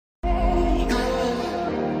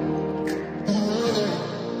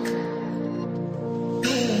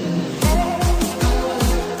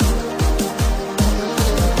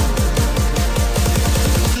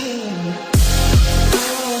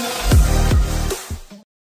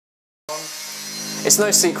It's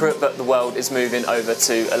no secret that the world is moving over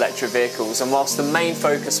to electric vehicles, and whilst the main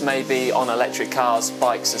focus may be on electric cars,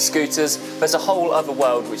 bikes and scooters, there's a whole other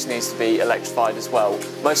world which needs to be electrified as well,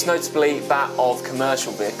 most notably that of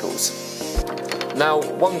commercial vehicles. Now,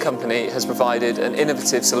 one company has provided an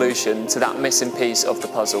innovative solution to that missing piece of the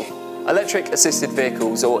puzzle. Electric Assisted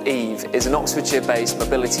Vehicles, or EVE, is an Oxfordshire-based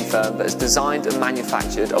mobility firm that has designed and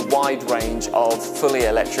manufactured a wide range of fully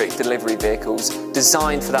electric delivery vehicles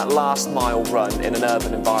designed for that last mile run in an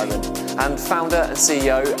urban environment. And founder and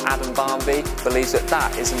CEO Adam Barmby believes that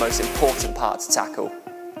that is the most important part to tackle.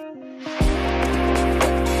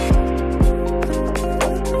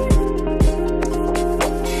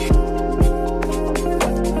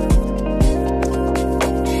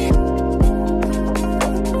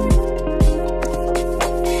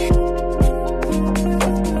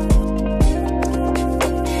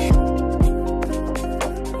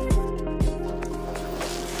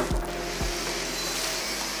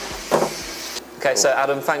 Okay, so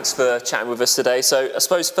Adam, thanks for chatting with us today. So I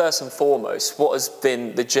suppose first and foremost, what has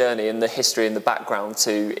been the journey and the history and the background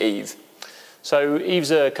to EVE? So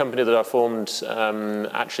EVE's a company that I formed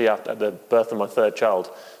actually at the birth of my third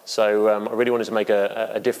child. So I really wanted to make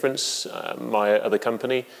a difference. My other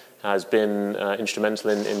company has been instrumental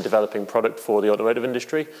in developing product for the automotive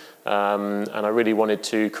industry, and I really wanted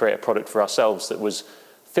to create a product for ourselves that was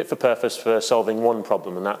fit for purpose for solving one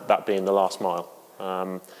problem, and that being the last mile.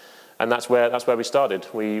 And that's where we started.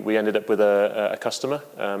 We ended up with a customer,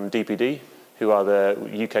 DPD, who are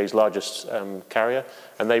the UK's largest carrier,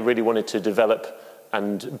 and they really wanted to develop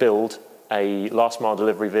and build a last mile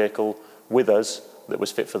delivery vehicle with us that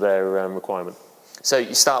was fit for their requirement. So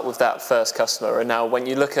you start with that first customer, and now when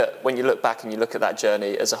you look back and you look at that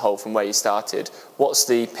journey as a whole from where you started, what's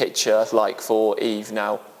the picture like for EVE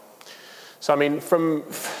now? So I mean,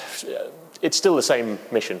 it's still the same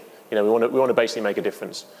mission. You know, we want to basically make a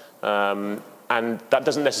difference. And that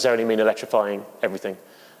doesn't necessarily mean electrifying everything.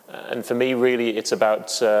 And for me, really, it's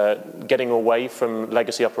about getting away from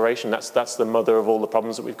legacy operation. That's the mother of all the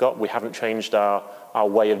problems that we've got. We haven't changed our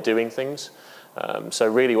way of doing things. So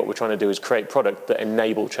really what we're trying to do is create product that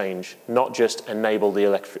enable change, not just enable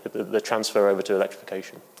the transfer over to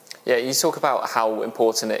electrification. Yeah, you talk about how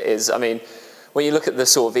important it is. I mean, when you look at the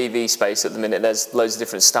sort of EV space at the minute, there's loads of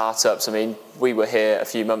different startups. I mean, we were here a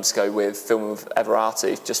few months ago filming with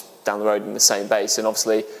Everarty, just down the road in the same base, and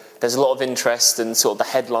obviously there's a lot of interest, and sort of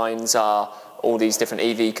the headlines are all these different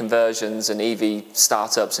EV conversions and EV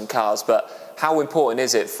startups and cars, but how important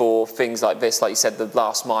is it for things like this, like you said, the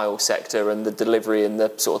last mile sector and the delivery and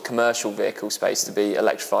the sort of commercial vehicle space to be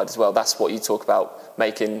electrified as well? That's what you talk about,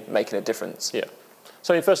 making a difference. Yeah.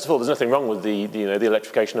 So I mean, first of all, there's nothing wrong with the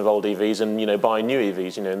electrification of old EVs and buying new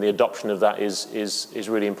EVs. And the adoption of that is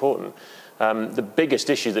really important. The biggest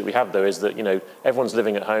issue that we have, though, is that everyone's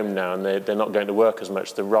living at home now and they're not going to work as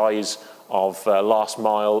much. The rise of last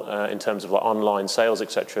mile in terms of online sales,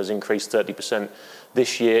 etc., has increased 30%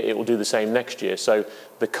 this year. It will do the same next year. So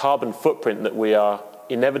the carbon footprint that we are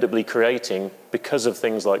inevitably creating because of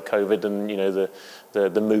things like COVID and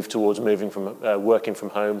the move towards working from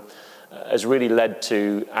home has really led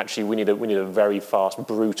to actually we need a very fast,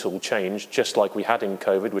 brutal change, just like we had in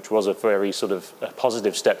COVID, which was a very sort of a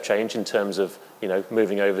positive step change in terms of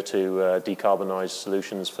moving over to decarbonised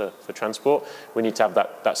solutions for transport. We need to have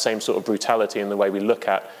that same sort of brutality in the way we look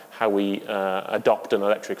at how we adopt an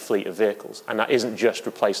electric fleet of vehicles, and that isn't just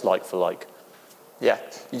replace like for like. Yeah,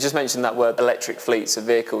 you just mentioned that word, electric fleets of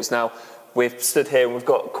vehicles. Now, we've stood here and we've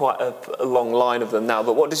got quite a long line of them now,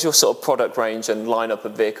 but what does your sort of product range and lineup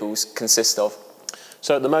of vehicles consist of?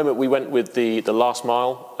 So at the moment we went with the last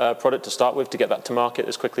mile product to start with to get that to market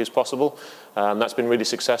as quickly as possible. That's been really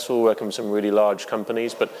successful, working with some really large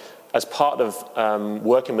companies, but as part of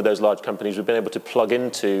working with those large companies, we've been able to plug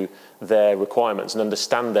into their requirements and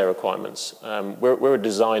understand their requirements. We're a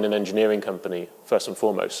design and engineering company, first and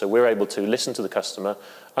foremost, so we're able to listen to the customer,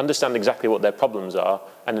 understand exactly what their problems are,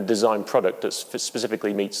 and design product that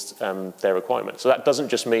specifically meets their requirements. So that doesn't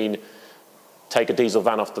just mean take a diesel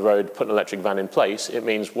van off the road, put an electric van in place. It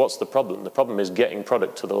means, what's the problem? The problem is getting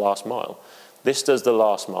product to the last mile. This does the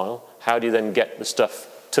last mile. How do you then get the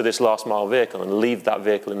stuff to this last mile vehicle and leave that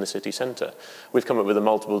vehicle in the city centre? We've come up with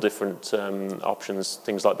multiple different options,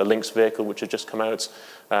 things like the Lynx vehicle, which has just come out.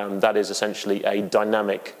 That is essentially a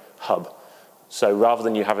dynamic hub. So rather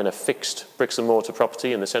than you having a fixed bricks and mortar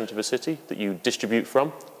property in the centre of a city that you distribute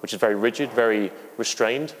from, which is very rigid, very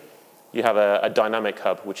restrained, you have a dynamic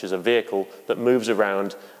hub, which is a vehicle that moves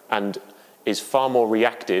around and is far more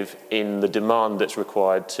reactive in the demand that's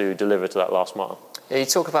required to deliver to that last mile. Yeah, you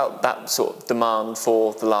talk about that sort of demand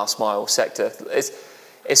for the last mile sector.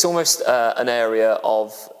 it's almost an area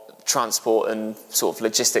of transport and sort of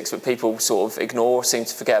logistics that people sort of ignore, seem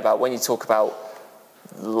to forget about. When you talk about,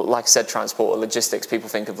 like I said, transport or logistics, people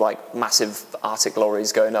think of like massive Arctic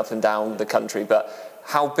lorries going up and down the country, but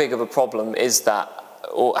how big of a problem is that,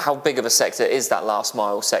 or how big of a sector is that last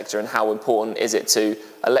mile sector, and how important is it to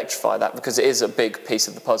electrify that? Because it is a big piece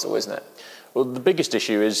of the puzzle, isn't it? Well, the biggest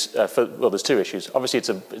issue is, there's two issues. Obviously, it's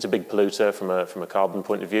a big polluter from a carbon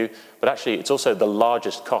point of view, but actually it's also the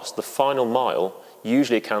largest cost. The final mile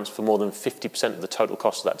usually accounts for more than 50% of the total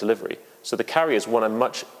cost of that delivery. So the carriers want a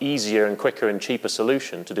much easier and quicker and cheaper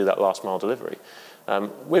solution to do that last mile delivery.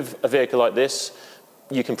 With a vehicle like this,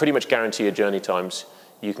 you can pretty much guarantee your journey times.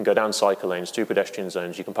 You can go down cycle lanes, through pedestrian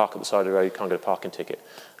zones, you can park at the side of the road, you can't get a parking ticket.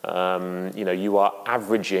 You are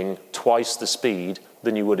averaging twice the speed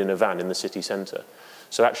than you would in a van in the city centre.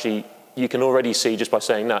 So actually, you can already see, just by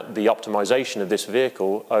saying that, the optimization of this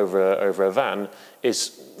vehicle over a van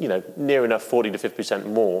is, near enough 40 to 50%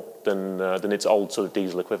 more than its old sort of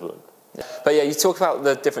diesel equivalent. But yeah, you talk about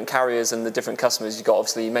the different carriers and the different customers you've got.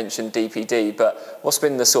 Obviously, you mentioned DPD, but what's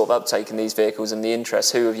been the sort of uptake in these vehicles and the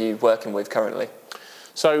interest? Who are you working with currently?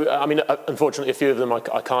 So, unfortunately, a few of them I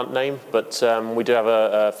can't name, but we do have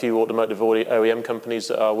a few automotive OEM companies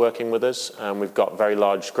that are working with us. We've got very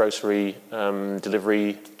large grocery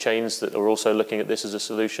delivery chains that are also looking at this as a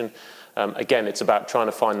solution. Again, it's about trying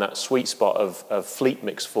to find that sweet spot of fleet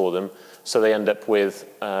mix for them, so they end up with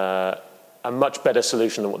a much better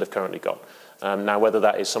solution than what they've currently got. Now, whether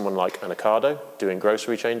that is someone like an eCargo doing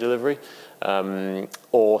grocery chain delivery,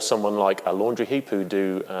 or someone like a laundry heap who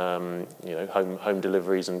do home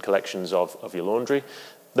deliveries and collections of your laundry,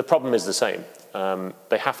 the problem is the same.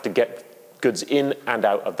 They have to get goods in and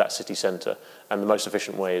out of that city centre, and the most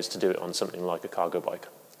efficient way is to do it on something like a cargo bike.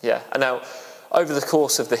 Yeah, and now, over the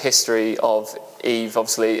course of the history of Eve,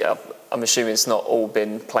 obviously, I'm assuming it's not all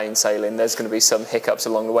been plain sailing. There's going to be some hiccups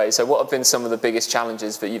along the way. So what have been some of the biggest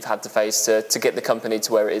challenges that you've had to face to get the company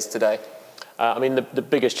to where it is today? The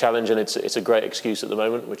biggest challenge, and it's a great excuse at the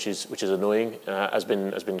moment, which is annoying, has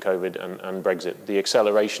been COVID and Brexit. The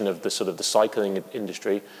acceleration of the cycling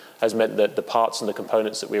industry has meant that the parts and the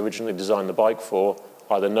components that we originally designed the bike for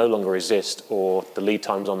either no longer exist, or the lead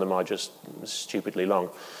times on them are just stupidly long.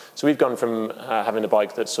 So we've gone from having a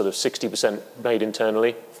bike that's sort of 60% made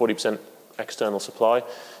internally, 40% external supply,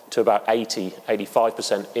 to about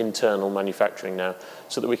 85% internal manufacturing now,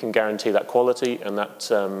 so that we can guarantee that quality and that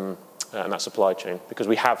supply chain. Because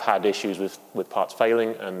we have had issues with parts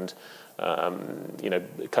failing and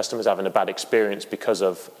customers having a bad experience because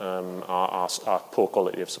of our poor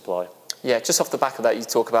quality of supply. Yeah, just off the back of that, you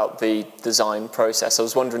talk about the design process. I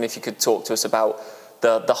was wondering if you could talk to us about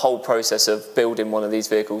the whole process of building one of these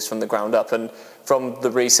vehicles from the ground up. And from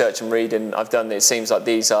the research and reading I've done, it seems like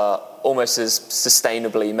these are almost as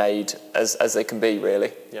sustainably made as they can be,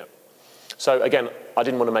 really. Yeah. So again, I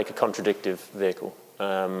didn't want to make a contradictive vehicle.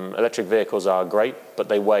 Electric vehicles are great, but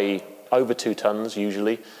they weigh over 2 tons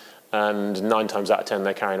usually, and 9 times out of 10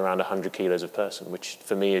 they're carrying around 100 kilos of person, which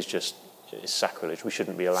for me is sacrilege. We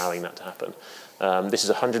shouldn't be allowing that to happen. This is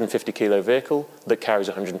a 150 kilo vehicle that carries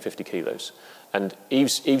 150 kilos. And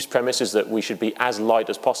Eve's premise is that we should be as light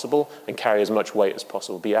as possible and carry as much weight as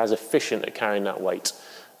possible, be as efficient at carrying that weight.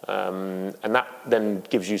 And that then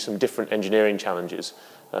gives you some different engineering challenges.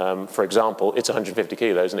 For example, it's 150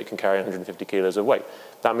 kilos and it can carry 150 kilos of weight.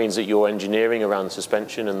 That means that your engineering around the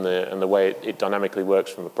suspension and the way it dynamically works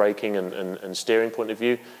from a braking and steering point of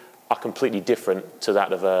view are completely different to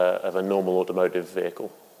that of a normal automotive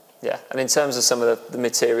vehicle. Yeah, and in terms of some of the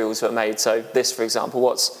materials that are made, so this, for example,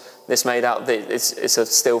 what's this made out of? It's a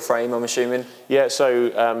steel frame, I'm assuming? Yeah,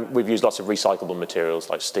 so we've used lots of recyclable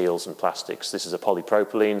materials like steels and plastics. This is a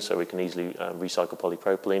polypropylene, so we can easily recycle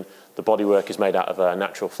polypropylene. The bodywork is made out of a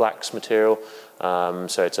natural flax material,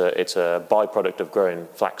 so it's a byproduct of growing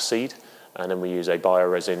flax seed, and then we use a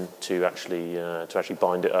bioresin to actually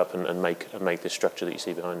bind it up and make this structure that you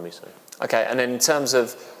see behind me. So. Okay, and in terms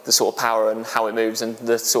of the sort of power and how it moves and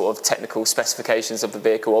the sort of technical specifications of the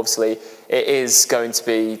vehicle, obviously it is going to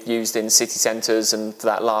be used in city centres and for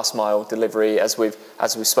that last mile delivery as we've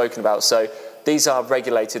spoken about. So these are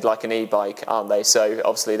regulated like an e-bike, aren't they? So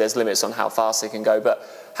obviously there's limits on how fast they can go, but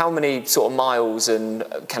how many sort of miles and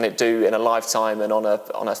can it do in a lifetime and on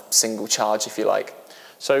a single charge, if you like?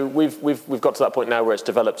 So we've got to that point now where it's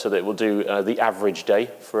developed so that it will do the average day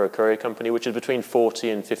for a courier company, which is between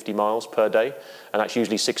 40 and 50 miles per day, and that's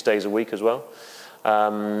usually 6 days a week as well.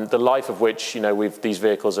 The life of which, these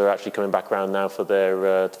vehicles are actually coming back around now for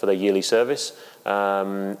their yearly service,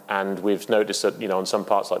 and we've noticed that on some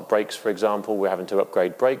parts like brakes, for example, we're having to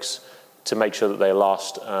upgrade brakes. to make sure that they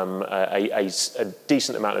last a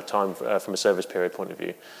decent amount of time from a service period point of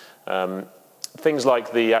view. Things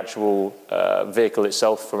like the actual vehicle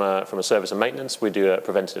itself from a service and maintenance, we do a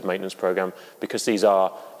preventative maintenance program, because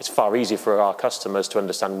it's far easier for our customers to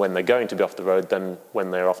understand when they're going to be off the road than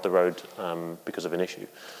when they're off the road because of an issue.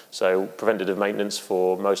 So preventative maintenance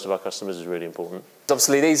for most of our customers is really important.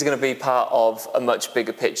 Obviously these are going to be part of a much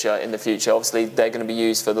bigger picture in the future. Obviously they're going to be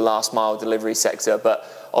used for the last mile delivery sector,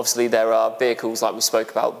 but obviously there are vehicles like we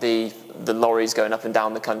spoke about, the lorries going up and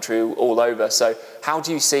down the country all over. So how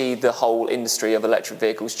do you see the whole industry of electric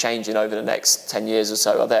vehicles changing over the next 10 years or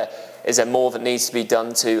so? Is there more that needs to be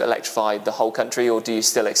done to electrify the whole country, or do you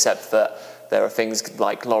still accept that there are things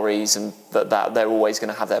like lorries and that they're always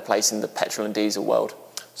going to have their place in the petrol and diesel world?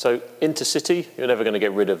 So intercity, you're never going to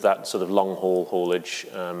get rid of that sort of long haul haulage,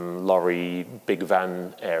 lorry, big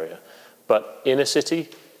van area. But inner city,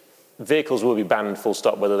 vehicles will be banned full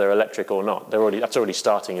stop, whether they're electric or not. That's already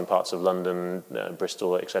starting in parts of London,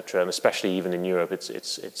 Bristol, etc., and especially even in Europe.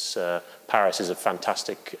 Paris is a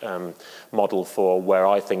fantastic model for where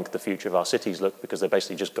I think the future of our cities look, because they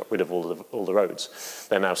basically just got rid of all the roads.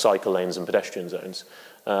 They're now cycle lanes and pedestrian zones.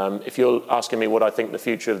 If you're asking me what I think the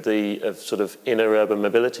future of sort of inner urban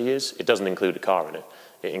mobility is, it doesn't include a car in it.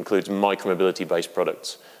 It includes micromobility based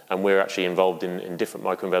products, and we're actually involved in different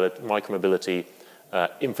micromobility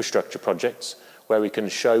infrastructure projects where we can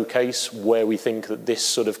showcase where we think that this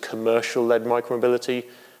sort of commercial-led micromobility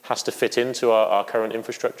has to fit into our current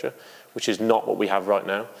infrastructure, which is not what we have right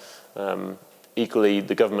now. Equally,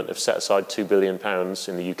 the government have set aside £2 billion,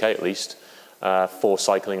 in the UK at least, for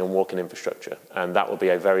cycling and walking infrastructure, and that will be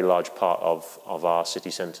a very large part of our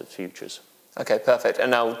city centre futures. Okay, perfect.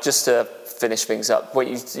 And now, just to finish things up,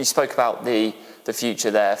 you spoke about the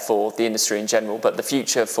future there for the industry in general, but the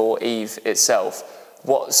future for Eve itself.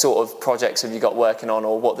 What sort of projects have you got working on,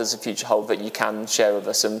 or what does the future hold that you can share with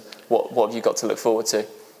us, and what have you got to look forward to?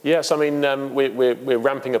 Yes, I mean, we're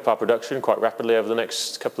ramping up our production quite rapidly over the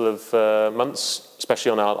next couple of months,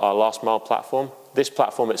 especially on our last mile platform. This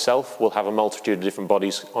platform itself will have a multitude of different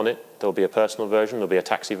bodies on it. There'll be a personal version, there'll be a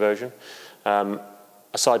taxi version.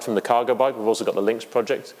 Aside from the cargo bike, we've also got the Lynx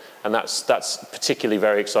project, and that's particularly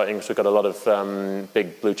very exciting because we've got a lot of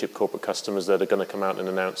big blue chip corporate customers that are going to come out and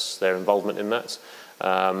announce their involvement in that.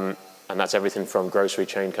 And that's everything from grocery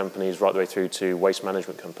chain companies right the way through to waste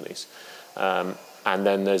management companies. And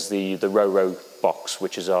then there's the Ro-Ro box,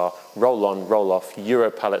 which is our roll-on, roll-off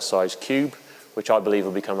Euro pallet size cube, which I believe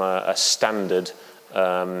will become a standard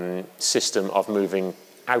system of moving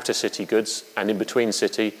outer city goods and in between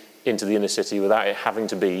city into the inner city without it having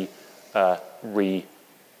to be re-sorted,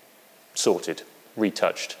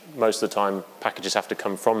 retouched. Most of the time, packages have to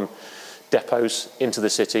come from depots into the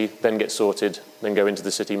city, then get sorted, then go into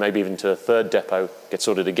the city, maybe even to a third depot, get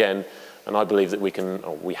sorted again. And I believe that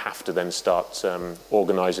we have to then start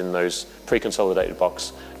organising those pre-consolidated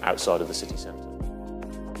boxes outside of the city centre.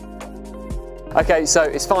 Okay, so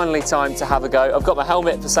it's finally time to have a go. I've got my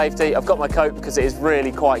helmet for safety, I've got my coat because it is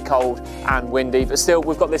really quite cold and windy, but still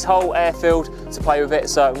we've got this whole airfield to play with it,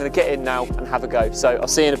 so I'm going to get in now and have a go. So I'll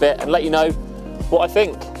see you in a bit and let you know what I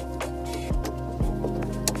think.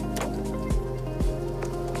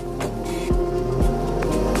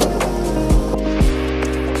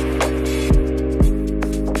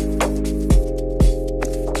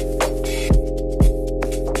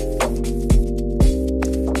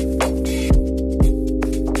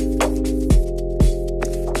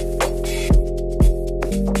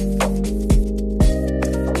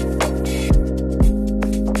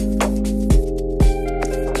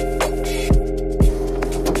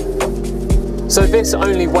 So this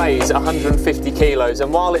only weighs 150 kilos,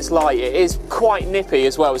 and while it's light, it is quite nippy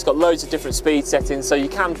as well. It's got loads of different speed settings, so you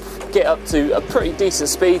can get up to a pretty decent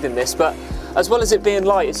speed in this, but as well as it being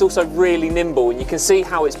light, it's also really nimble, and you can see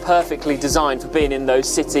how it's perfectly designed for being in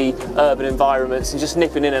those city urban environments and just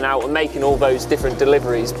nipping in and out and making all those different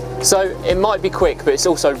deliveries. So it might be quick, but it's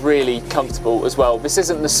also really comfortable as well. This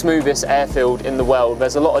isn't the smoothest airfield in the world.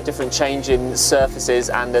 There's a lot of different changing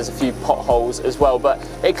surfaces and there's a few potholes as well, but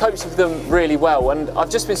it copes with them really well. And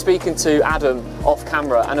I've just been speaking to Adam off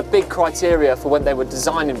camera, and a big criteria for when they were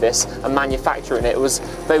designing this and manufacturing it was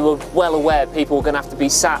they were well aware people were going to have to be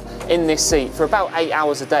sat in this seat for about 8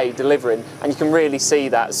 hours a day delivering, and you can really see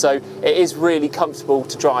that. So it is really comfortable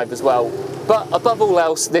to drive as well. But above all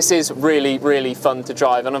else, this is really, really fun to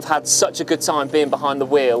drive, and I've had such a good time being behind the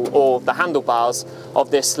wheel or the handlebars of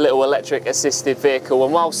this little electric assisted vehicle.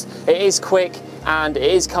 And whilst it is quick and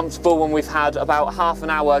it is comfortable, when we've had about half an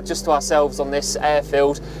hour just to ourselves on this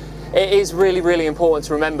airfield, It is really important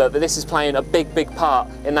to remember that this is playing a big part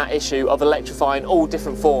in that issue of electrifying all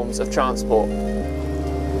different forms of transport.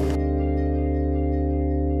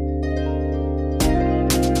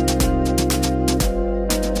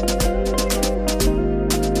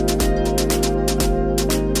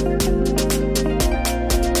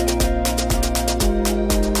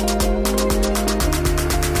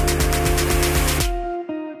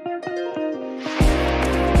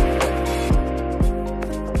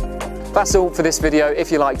 That's all for this video.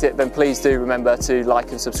 If you liked it, then please do remember to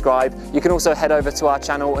like and subscribe. You can also head over to our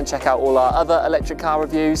channel and check out all our other electric car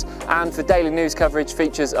reviews, and for daily news coverage,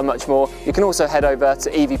 features and much more, you can also head over to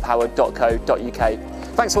evpowered.co.uk.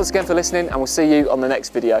 Thanks once again for listening, and we'll see you on the next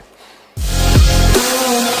video.